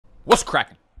What's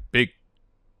cracking, big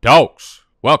dogs?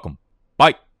 Welcome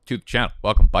back to the channel.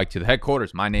 Welcome back to the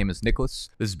headquarters. My name is Nicholas.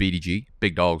 This is BDGE.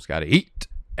 Big dogs gotta eat.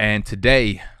 And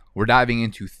today we're diving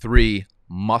into 3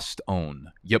 must-own.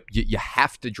 Yep, you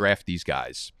have to draft these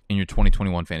guys in your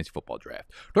 2021 fantasy football draft.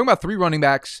 We're talking about 3 running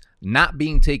backs not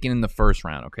being taken in the first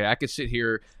round. Okay, I could sit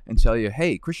here and tell you,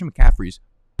 hey, Christian McCaffrey's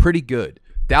pretty good.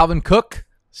 Dalvin Cook,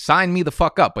 sign me the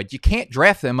fuck up, but you can't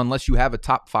draft them unless you have a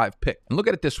top 5 pick. And look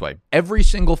at it this way. Every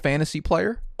single fantasy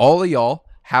player, all of y'all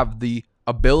have the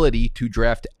ability to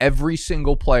draft every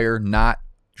single player not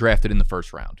drafted in the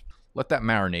first round. Let that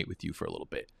marinate with you for a little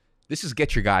bit. This is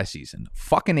get your guy season.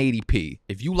 Fucking ADP.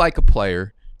 If you like a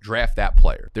player, draft that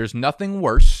player. There's nothing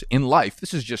worse in life.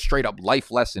 This is just straight up life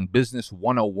lesson, business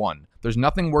 101. There's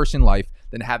nothing worse in life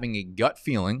than having a gut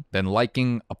feeling, than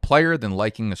liking a player, than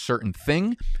liking a certain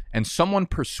thing, and someone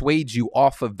persuades you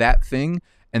off of that thing,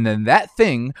 and then that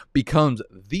thing becomes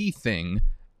the thing,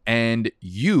 and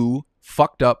you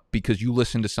fucked up because you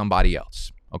listened to somebody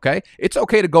else. Okay? It's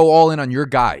okay to go all in on your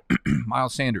guy,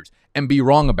 Myles Sanders, and be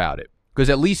wrong about it, because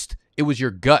at least it was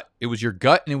your gut. It was your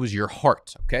gut and it was your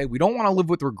heart, okay? We don't want to live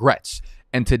with regrets.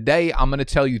 And today I'm going to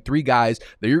tell you 3 guys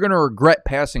that you're going to regret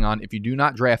passing on if you do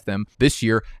not draft them this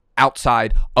year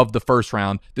outside of the first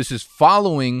round. This is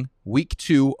following week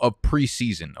 2 of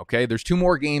preseason, okay? There's 2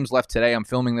 more games left today. I'm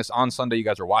filming this on Sunday. You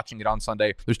guys are watching it on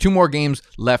Sunday. There's 2 more games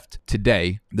left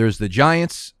today. There's the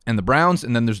Giants and the Browns,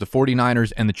 and then there's the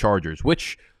 49ers and the Chargers,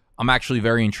 which I'm actually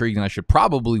very intrigued, and I should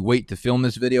probably wait to film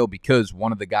this video because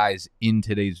one of the guys in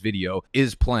today's video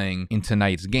is playing in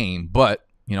tonight's game. But,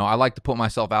 you know, I like to put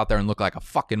myself out there and look like a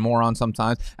fucking moron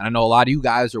sometimes. And I know a lot of you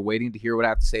guys are waiting to hear what I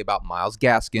have to say about Myles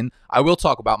Gaskin. I will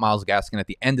talk about Myles Gaskin at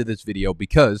the end of this video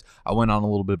because I went on a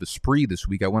little bit of a spree this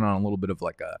week. I went on a little bit of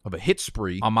like a hit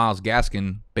spree on Myles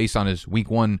Gaskin based on his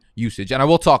week 1 usage. And I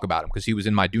will talk about him because he was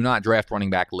in my do not draft running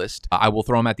back list. I will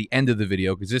throw him at the end of the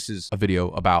video because this is a video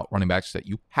about running backs that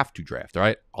you have to draft, all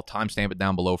right? I'll timestamp it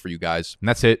down below for you guys. And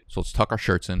that's it. So let's tuck our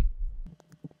shirts in.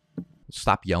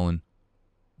 Stop yelling.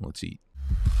 Let's eat.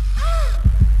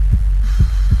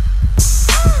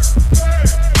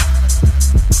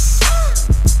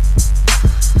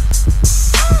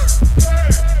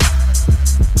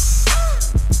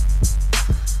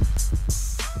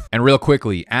 And real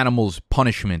quickly, Animals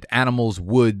Punishment, Animals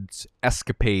Woods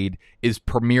Escapade is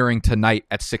premiering tonight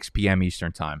at 6 p.m.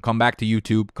 Eastern Time. Come back to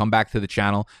YouTube. Come back to the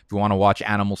channel if you want to watch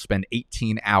animals spend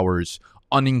 18 hours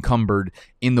unencumbered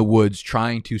in the woods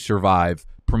trying to survive.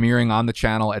 Premiering on the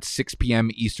channel at 6 p.m.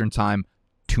 Eastern Time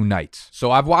tonight.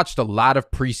 So I've watched a lot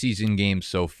of preseason games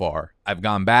so far. I've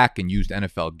gone back and used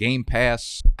NFL Game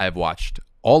Pass. I've watched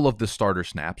all of the starter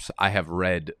snaps. I have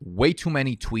read way too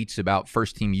many tweets about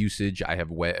first-team usage. I have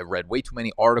read way too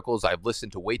many articles. I've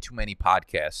listened to way too many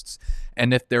podcasts.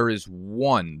 And if there's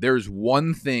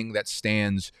one thing that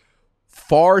stands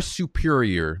far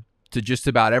superior to just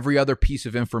about every other piece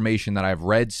of information that I've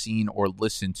read, seen, or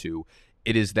listened to,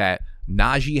 it is that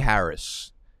Najee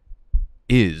Harris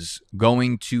is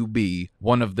going to be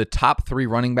one of the top 3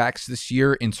 running backs this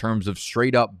year in terms of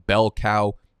straight-up bell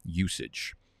cow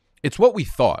usage. It's what we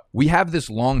thought. We have this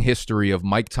long history of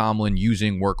Mike Tomlin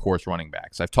using workhorse running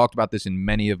backs. I've talked about this in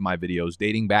many of my videos,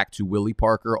 dating back to Willie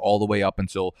Parker all the way up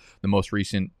until the most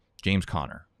recent James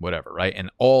Conner, whatever, right? And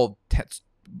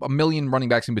a million running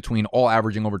backs in between, all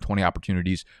averaging over 20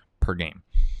 opportunities per game.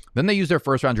 Then they use their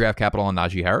first-round draft capital on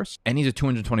Najee Harris, and he's a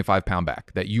 225-pound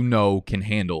back that you know can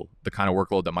handle the kind of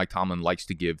workload that Mike Tomlin likes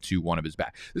to give to one of his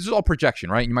backs. This is all projection,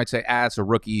 right? You might say, it's a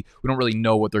rookie. We don't really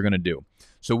know what they're going to do.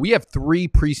 So we have 3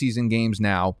 preseason games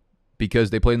now because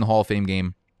they played in the Hall of Fame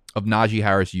game of Najee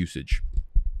Harris usage.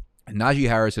 And Najee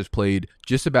Harris has played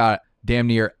just about damn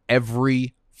near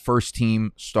every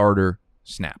first-team starter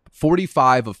snap.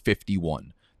 45 of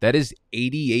 51. That is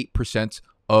 88%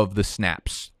 of the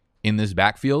snaps in this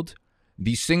backfield.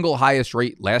 The single highest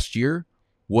rate last year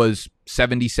was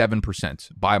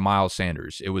 77% by Myles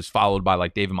Sanders. It was followed by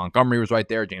like David Montgomery was right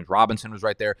there. James Robinson was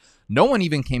right there. No one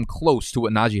even came close to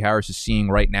what Najee Harris is seeing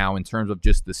right now in terms of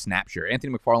just the snap share.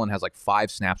 Anthony McFarland has like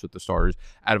 5 snaps with the starters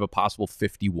out of a possible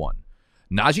 51.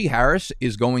 Najee Harris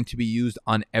is going to be used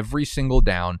on every single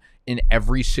down in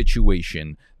every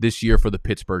situation this year for the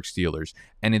Pittsburgh Steelers,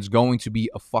 and it's going to be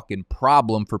a fucking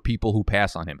problem for people who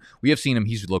pass on him. We have seen him.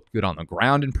 He's looked good on the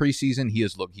ground in preseason.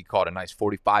 He caught a nice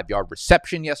 45-yard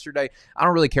reception yesterday. I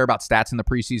don't really care about stats in the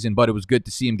preseason, but it was good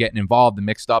to see him getting involved and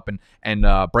mixed up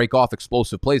and break off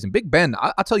explosive plays. And Big Ben,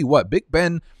 I'll tell you what, Big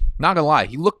Ben, not gonna lie,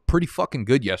 he looked pretty fucking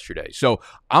good yesterday. So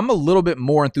I'm a little bit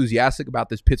more enthusiastic about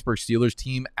this Pittsburgh Steelers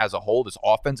team as a whole, this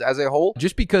offense as a whole,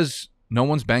 just because No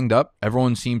one's banged up.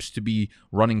 Everyone seems to be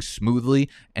running smoothly.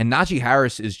 And Najee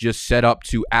Harris is just set up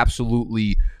to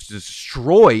absolutely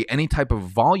destroy any type of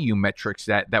volume metrics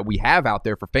that we have out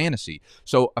there for fantasy.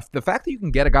 So the fact that you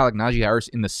can get a guy like Najee Harris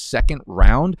in the second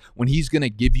round when he's going to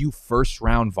give you first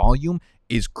round volume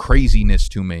is craziness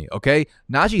to me, okay?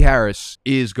 Najee Harris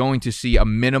is going to see a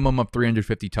minimum of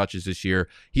 350 touches this year.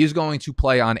 He is going to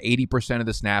play on 80% of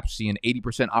the snaps, see an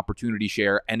 80% opportunity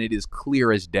share, and it is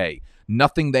clear as day.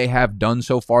 Nothing they have done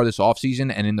so far this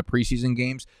offseason and in the preseason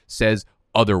games says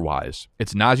otherwise.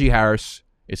 It's Najee Harris,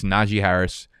 it's Najee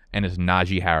Harris, and it's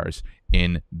Najee Harris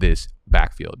in this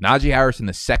backfield. Najee Harris in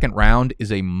the second round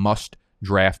is a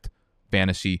must-draft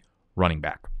fantasy running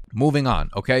back. Moving on,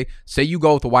 okay? Say you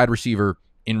go with a wide receiver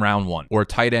in round 1 or a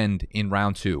tight end in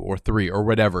round 2 or 3 or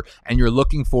whatever, and you're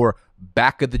looking for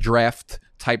back of the draft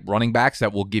type running backs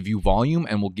that will give you volume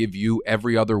and will give you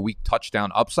every other week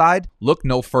touchdown upside. Look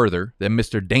no further than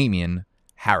Mr. Damien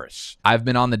Harris. I've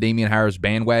been on the Damien Harris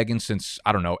bandwagon since,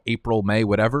 I don't know, April, May,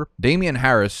 whatever. Damien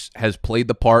Harris has played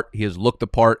the part, he has looked the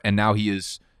part, and now he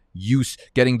is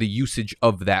getting the usage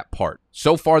of that part.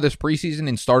 So far this preseason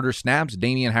in starter snaps,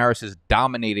 Damien Harris is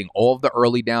dominating all of the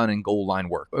early down and goal line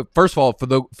work. First of all, for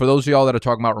those of y'all that are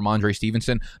talking about Ramondre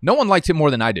Stevenson, no one liked him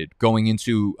more than I did going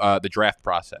into the draft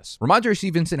process. Ramondre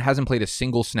Stevenson hasn't played a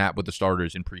single snap with the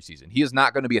starters in preseason. He is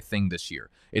not going to be a thing this year.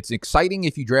 It's exciting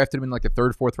if you drafted him in like the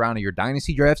 3rd, 4th round of your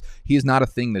dynasty drafts. He is not a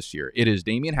thing this year. It is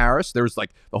Damien Harris. There's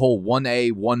like the whole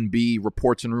 1A, 1B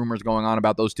reports and rumors going on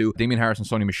about those two. Damien Harris and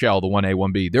Sony Michel, the 1A,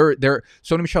 1B.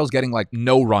 Sony Michel's getting like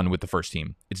no run with the first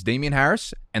team. It's Damien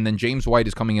Harris, and then James White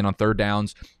is coming in on third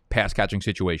downs, pass catching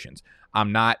situations.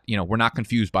 I'm not, we're not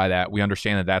confused by that. We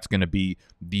understand that that's going to be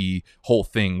the whole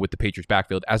thing with the Patriots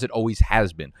backfield, as it always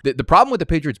has been. The problem with the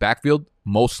Patriots backfield,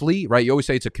 mostly, right? You always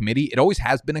say it's a committee. It always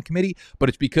has been a committee, but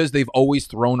it's because they've always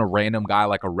thrown a random guy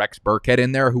like a Rex Burkhead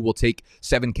in there who will take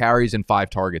 7 carries and 5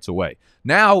 targets away.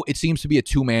 Now it seems to be a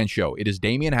 2-man show. It is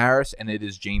Damien Harris and it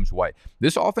is James White.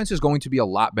 This offense is going to be a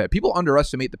lot better. People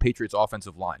underestimate the Patriots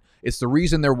offensive line. It's the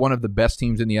reason they're one of the best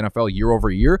teams in the NFL year over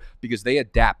year, because they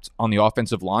adapt on the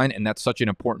offensive line, and that's such an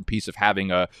important piece of having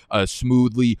a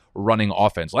smoothly running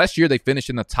offense. Last year, they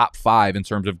finished in the top 5 in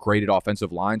terms of graded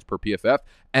offensive lines per PFF,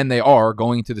 and they are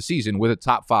going into the season with a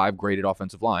top 5 graded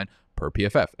offensive line per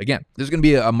PFF. Again, this is going to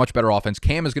be a much better offense.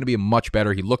 Cam is going to be much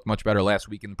better. He looked much better last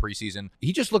week in the preseason.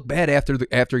 He just looked bad after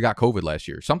he got COVID last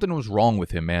year. Something was wrong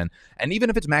with him, man. And even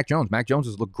if it's Mac Jones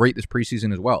has looked great this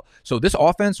preseason as well. So this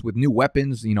offense with new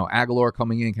weapons, Aguilar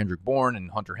coming in, Kendrick Bourne, and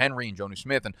Hunter Henry, and Jonnu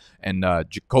Smith, and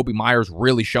Jacoby Myers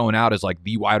really showing out as like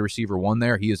the wide receiver one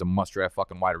there. He is a must-draft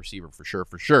fucking wide receiver for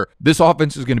sure. This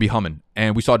offense is going to be humming.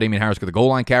 And we saw Damien Harris get the goal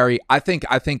line carry. I think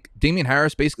Damien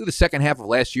Harris, basically the second half of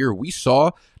last year, we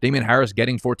saw Damien Harris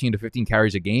getting 14 to 15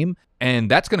 carries a game, and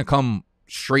that's going to come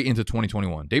straight into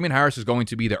 2021. Damien Harris is going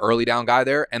to be the early down guy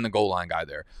there and the goal line guy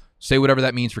there. Say whatever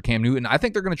that means for Cam Newton. I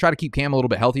think they're going to try to keep Cam a little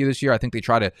bit healthier this year. I think they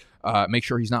try to make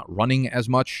sure he's not running as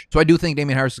much. So I do think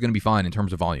Damien Harris is going to be fine in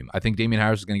terms of volume. I think Damien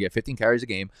Harris is going to get 15 carries a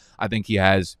game. I think he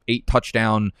has 8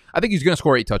 touchdowns. I think he's going to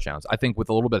score 8 touchdowns. I think with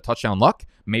a little bit of touchdown luck,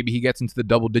 maybe he gets into the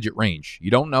double-digit range. You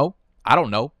don't know. I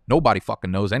don't know. Nobody fucking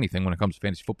knows anything when it comes to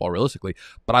fantasy football realistically.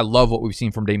 But I love what we've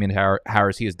seen from Damien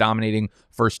Harris. He is dominating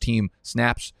first-team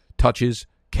snaps, touches,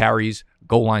 carries,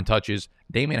 goal line touches.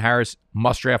 Damien Harris,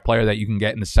 must-draft player that you can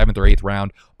get in the 7th or 8th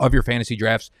round of your fantasy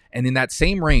drafts. And in that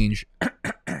same range,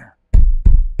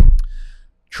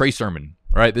 Trey Sermon,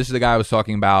 right? This is the guy I was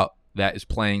talking about that is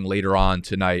playing later on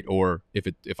tonight, or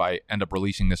if I end up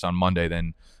releasing this on Monday,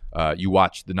 then you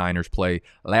watched the Niners play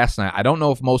last night. I don't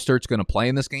know if Mostert's going to play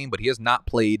in this game, but he has not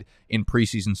played in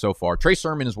preseason so far. Trey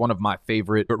Sermon is one of my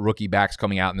favorite rookie backs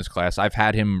coming out in this class. I've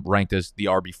had him ranked as the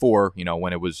RB4,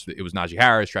 when it was Najee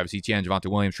Harris, Travis Etienne,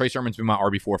 Javonte Williams. Trey Sermon's been my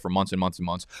RB4 for months and months and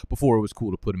months before it was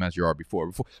cool to put him as your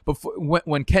RB4.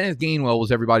 When Kenneth Gainwell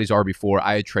was everybody's RB4,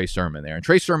 I had Trey Sermon there. And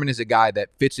Trey Sermon is a guy that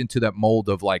fits into that mold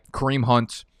of like Kareem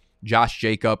Hunt, Josh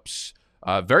Jacobs,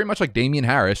 very much like Damien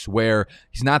Harris, where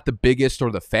he's not the biggest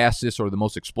or the fastest or the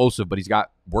most explosive, but he's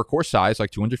got workhorse size,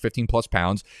 like 215 plus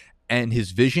pounds, and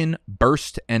his vision,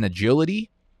 burst, and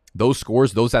agility, those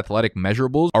scores, those athletic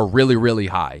measurables are really, really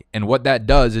high. And what that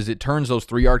does is it turns those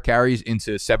 3-yard carries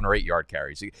into 7 or 8 yard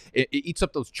carries. It eats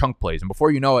up those chunk plays. And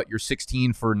before you know it, you're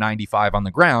 16 for 95 on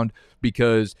the ground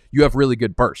because you have really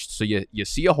good bursts. So you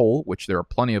see a hole, which there are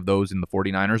plenty of those in the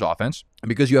 49ers offense. And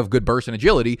because you have good burst and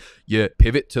agility, you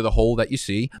pivot to the hole that you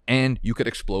see and you could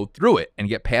explode through it and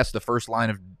get past the first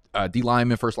line D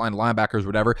linemen, first line linebackers,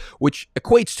 whatever, which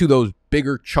equates to those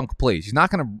bigger chunk plays. He's not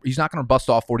gonna bust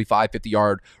off 45,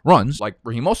 50-yard runs like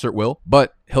Raheem Mostert will,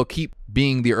 but he'll keep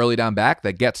being the early down back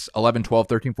that gets 11, 12,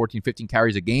 13, 14, 15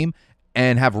 carries a game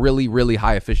and have really, really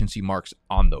high efficiency marks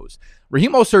on those.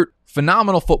 Raheem Mostert,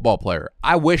 phenomenal football player.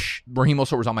 I wish Raheem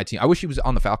Mostert was on my team. I wish he was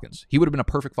on the Falcons. He would have been a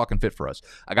perfect fucking fit for us.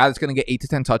 A guy that's going to get 8 to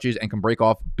 10 touches and can break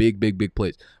off big, big, big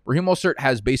plays. Raheem Mostert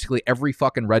has basically every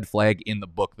fucking red flag in the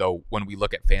book, though, when we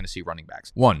look at fantasy running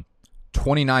backs. 1,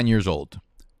 29 years old.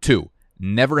 2,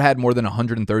 never had more than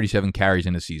 137 carries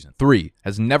in a season. 3,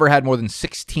 has never had more than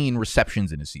 16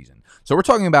 receptions in a season. So we're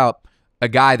talking about a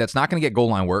guy that's not going to get goal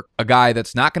line work, a guy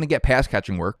that's not going to get pass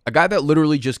catching work, a guy that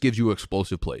literally just gives you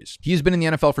explosive plays. He's been in the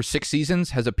NFL for 6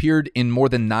 seasons, has appeared in more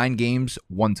than 9 games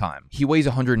 1 time. He weighs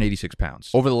 186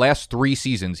 pounds. Over the last 3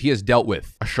 seasons, he has dealt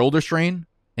with a shoulder strain,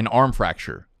 an arm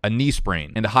fracture, a knee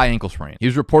sprain, and a high ankle sprain. He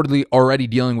was reportedly already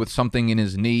dealing with something in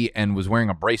his knee and was wearing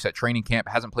a brace at training camp,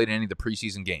 hasn't played in any of the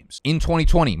preseason games. In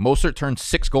 2020, Mostert turned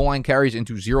 6 goal line carries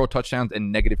into 0 touchdowns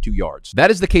and -2 yards. That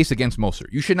is the case against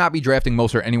Mostert. You should not be drafting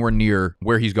Mostert anywhere near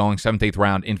where he's going, 7th, 8th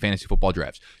round in fantasy football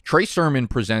drafts. Trey Sermon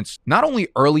presents not only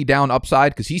early down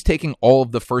upside, because he's taking all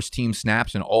of the first team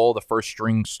snaps and all the first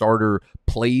string starter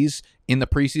plays in the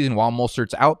preseason while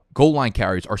Mostert's out. Goal line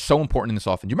carries are so important in this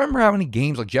offense. Do you remember how many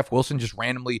games like Jeff Wilson just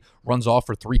randomly runs off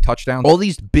for 3 touchdowns? All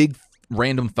these big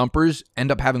random thumpers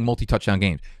end up having multi-touchdown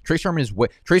games. Trey Sermon's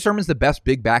the best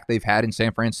big back they've had in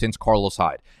San Fran since Carlos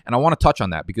Hyde. And I want to touch on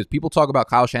that because people talk about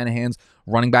Kyle Shanahan's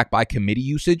running back by committee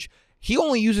usage. He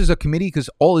only uses a committee because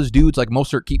all his dudes like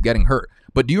Mostert keep getting hurt.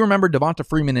 But do you remember Devonta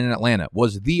Freeman in Atlanta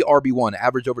was the RB1,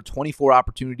 averaged over 24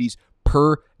 opportunities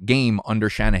per game under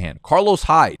Shanahan. Carlos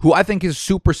Hyde, who I think is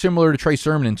super similar to Trey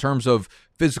Sermon in terms of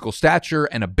physical stature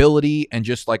and ability and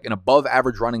just like an above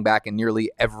average running back in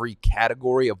nearly every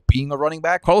category of being a running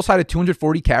back. Carlos Hyde had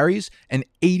 240 carries and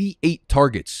 88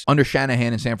 targets under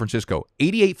Shanahan in San Francisco.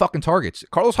 88 fucking targets.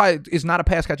 Carlos Hyde is not a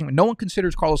pass catching. No one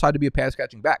considers Carlos Hyde to be a pass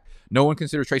catching back. No one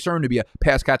considers Trey Sermon to be a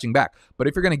pass catching back. But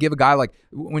if you're going to give a guy like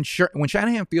when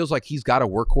Shanahan feels like he's got a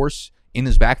workhorse in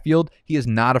his backfield, he is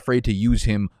not afraid to use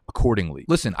him accordingly.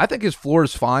 Listen, I think his floor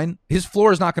is fine. His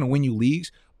floor is not going to win you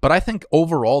leagues, but I think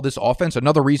overall this offense,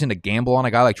 another reason to gamble on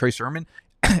a guy like Trey Sermon,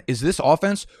 is this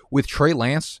offense with Trey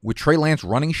Lance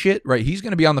running shit, right? He's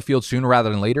going to be on the field sooner rather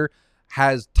than later,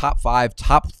 has top 5,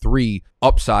 top 3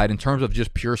 upside in terms of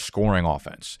just pure scoring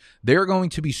offense. They're going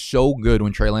to be so good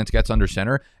when Trey Lance gets under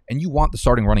center, and you want the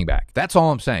starting running back. That's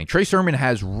all I'm saying. Trey Sermon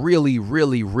has really,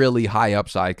 really, really high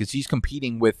upside because he's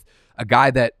competing with a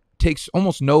guy that takes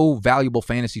almost no valuable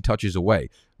fantasy touches away.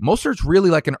 Mostert's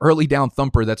really like an early down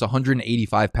thumper that's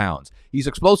 185 pounds. He's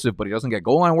explosive, but he doesn't get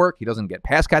goal line work. He doesn't get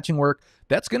pass catching work.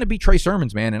 That's going to be Trey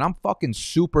Sermon's, man, and I'm fucking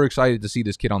super excited to see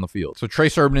this kid on the field. So Trey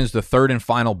Sermon is the 3rd and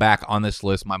final back on this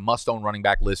list, my must-own running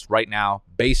back list right now,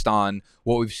 based on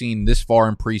what we've seen this far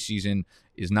in preseason,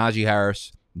 is Najee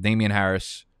Harris, Damien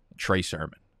Harris, Trey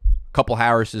Sermon. Couple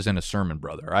Harrises and a Sermon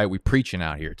brother, all right? We preaching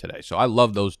out here today. So I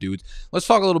love those dudes. Let's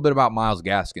talk a little bit about Myles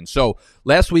Gaskin. So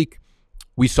last week,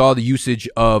 we saw the usage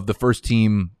of the first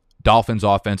team Dolphins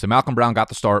offense, and Malcolm Brown got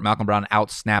the start. Malcolm Brown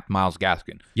out-snapped Myles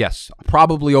Gaskin. Yes,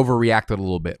 probably overreacted a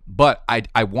little bit, but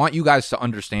I want you guys to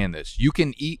understand this. You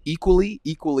can equally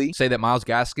say that Myles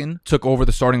Gaskin took over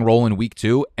the starting role in week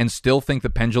 2 and still think the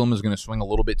pendulum is going to swing a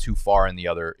little bit too far in the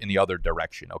other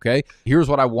direction, okay? Here's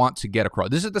what I want to get across.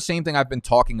 This is the same thing I've been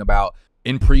talking about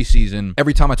in preseason.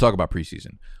 Every time I talk about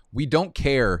preseason, we don't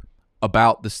care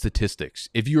about the statistics.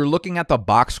 If you're looking at the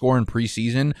box score in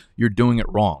preseason, you're doing it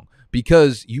wrong,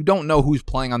 because you don't know who's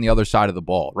playing on the other side of the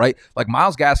ball, right? Like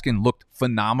Myles Gaskin looked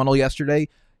phenomenal yesterday.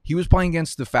 He was playing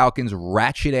against the Falcons'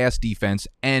 ratchet-ass defense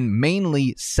and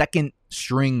mainly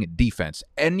second-string defense.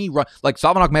 Like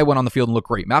Salvon Ahmed went on the field and looked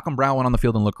great. Malcolm Brown went on the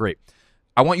field and looked great.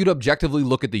 I want you to objectively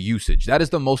look at the usage. That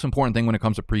is the most important thing when it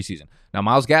comes to preseason. Now,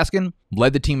 Myles Gaskin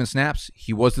led the team in snaps.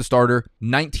 He was the starter.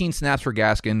 19 snaps for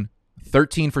Gaskin,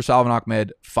 13 for Salvon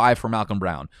Ahmed, 5 for Malcolm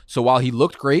Brown. So while he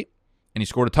looked great, and he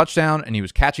scored a touchdown, and he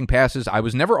was catching passes, I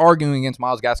was never arguing against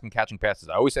Myles Gaskin catching passes.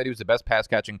 I always said he was the best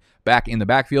pass-catching back in the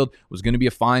backfield, was going to be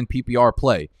a fine PPR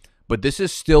play. But this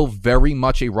is still very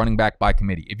much a running back by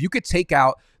committee. If you could take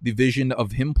out the vision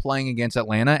of him playing against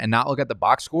Atlanta and not look at the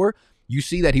box score, you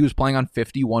see that he was playing on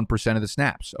 51% of the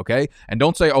snaps, okay? And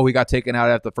don't say, oh, he got taken out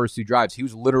after the first 2 drives. He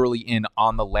was literally in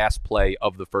on the last play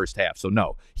of the first half. So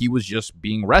no, he was just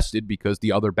being rested because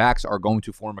the other backs are going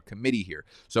to form a committee here.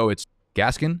 So it's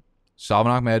Gaskin,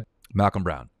 Salvon Ahmed, Malcolm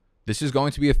Brown. This is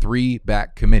going to be a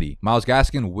 3-back committee. Myles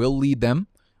Gaskin will lead them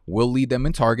will lead them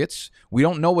in targets. We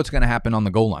don't know what's going to happen on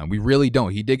the goal line. We really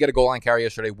don't. He did get a goal line carry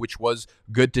yesterday, which was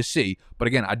good to see. But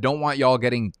again, I don't want y'all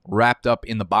getting wrapped up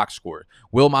in the box score.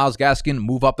 Will Myles Gaskin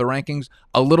move up the rankings?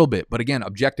 A little bit. But again,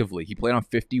 objectively, he played on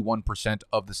 51%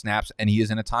 of the snaps, and he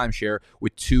is in a timeshare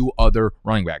with 2 other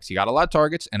running backs. He got a lot of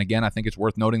targets. And again, I think it's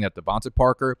worth noting that Devontae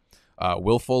Parker,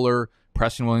 Will Fuller,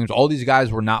 Preston Williams, all these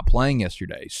guys were not playing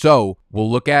yesterday. So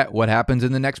we'll look at what happens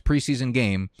in the next preseason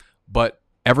game. But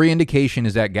every indication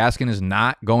is that Gaskin is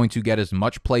not going to get as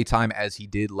much play time as he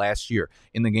did last year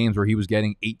in the games where he was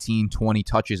getting 18, 20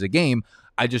 touches a game.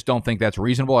 I just don't think that's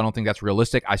reasonable. I don't think that's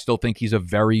realistic. I still think he's a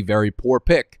very, very poor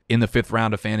pick in the 5th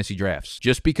round of fantasy drafts.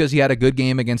 Just because he had a good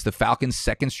game against the Falcons'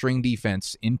 second-string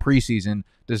defense in preseason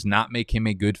does not make him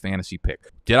a good fantasy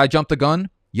pick. Did I jump the gun?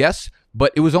 Yes,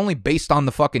 but it was only based on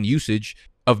the fucking usage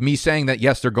of me saying that,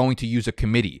 yes, they're going to use a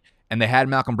committee. And they had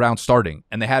Malcolm Brown starting,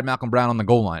 and they had Malcolm Brown on the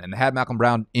goal line, and they had Malcolm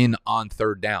Brown in on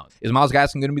 3rd down. Is Myles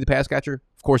Gaskin going to be the pass catcher?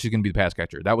 Of course he's going to be the pass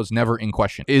catcher. That was never in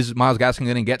question. Is Myles Gaskin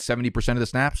going to get 70% of the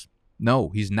snaps? No,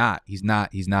 he's not. He's not.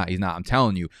 I'm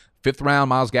telling you, 5th round,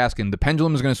 Myles Gaskin, the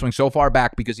pendulum is going to swing so far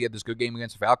back because he had this good game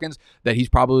against the Falcons that he's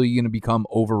probably going to become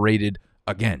overrated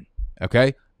again.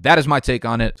 Okay? That is my take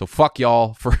on it. So fuck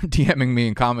y'all for DMing me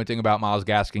and commenting about Myles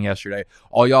Gaskin yesterday.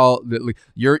 All y'all,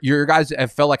 your guys, I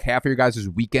felt like half of your guys'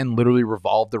 weekend literally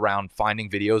revolved around finding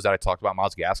videos that I talked about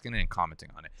Myles Gaskin and commenting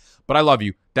on it. But I love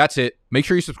you. That's it. Make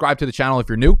sure you subscribe to the channel if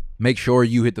you're new. Make sure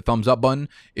you hit the thumbs up button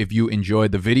if you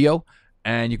enjoyed the video.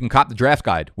 And you can cop the draft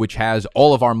guide, which has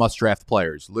all of our must-draft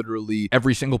players, literally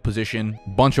every single position,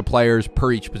 bunch of players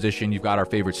per each position. You've got our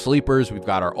favorite sleepers. We've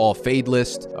got our all-fade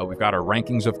list. We've got our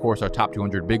rankings, of course, our top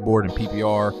 200 big board and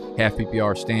PPR, half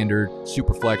PPR standard,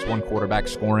 super flex, 1 quarterback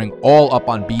scoring, all up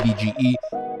on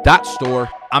BDGE.store.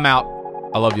 I'm out.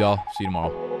 I love y'all. See you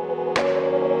tomorrow.